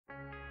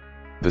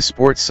The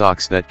sports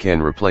socks that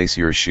can replace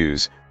your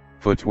shoes.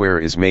 Footwear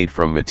is made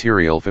from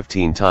material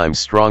 15 times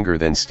stronger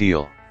than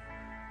steel.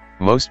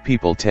 Most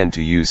people tend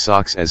to use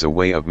socks as a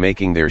way of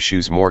making their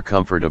shoes more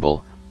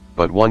comfortable,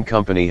 but one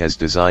company has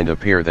designed a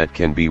pair that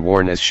can be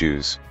worn as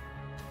shoes.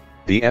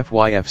 The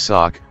FYF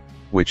sock,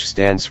 which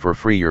stands for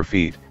Free Your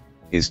Feet,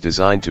 is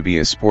designed to be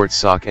a sports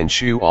sock and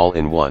shoe all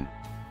in one.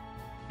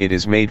 It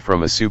is made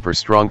from a super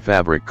strong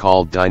fabric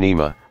called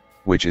Dyneema,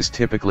 which is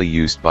typically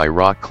used by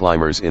rock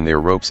climbers in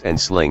their ropes and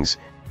slings,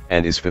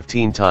 and is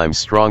 15 times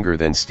stronger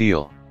than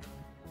steel.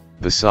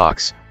 The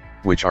socks,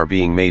 which are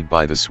being made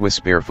by the Swiss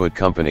Barefoot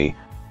Company,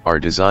 are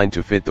designed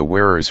to fit the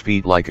wearer's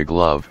feet like a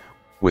glove,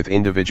 with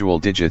individual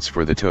digits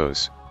for the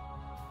toes.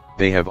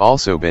 They have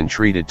also been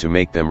treated to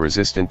make them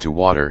resistant to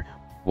water,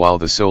 while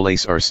the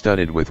soles are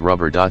studded with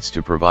rubber dots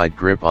to provide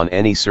grip on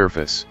any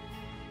surface.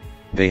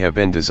 They have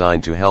been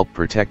designed to help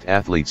protect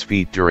athletes'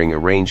 feet during a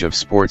range of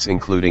sports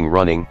including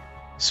running,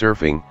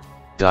 surfing,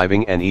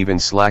 diving and even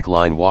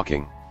slackline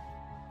walking.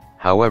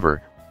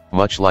 However,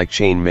 much like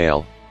chain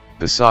mail,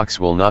 the socks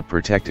will not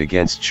protect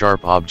against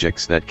sharp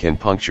objects that can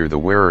puncture the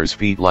wearer's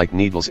feet like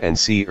needles and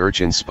sea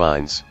urchin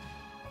spines.